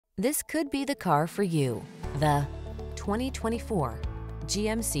This could be the car for you. The 2024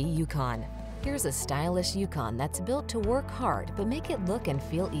 GMC Yukon. Here's a stylish Yukon that's built to work hard but make it look and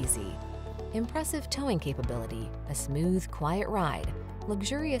feel easy. Impressive towing capability, a smooth, quiet ride,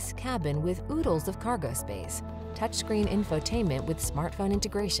 luxurious cabin with oodles of cargo space, touchscreen infotainment with smartphone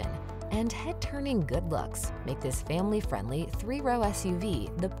integration, and head-turning good looks make this family-friendly three-row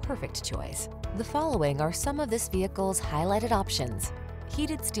SUV the perfect choice. The following are some of this vehicle's highlighted options: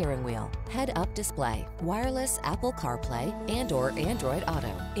 heated steering wheel, head-up display, wireless Apple Carplay and/or Android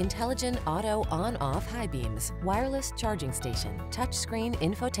Auto, intelligent auto on-off high beams, wireless charging station, touchscreen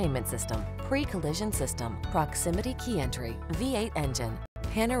infotainment system, pre-collision system, proximity key entry, V8 engine,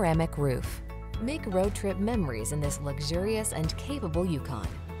 panoramic roof. Make road trip memories in this luxurious and capable Yukon.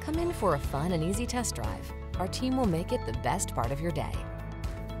 Come in for a fun and easy test drive. Our team will make it the best part of your day.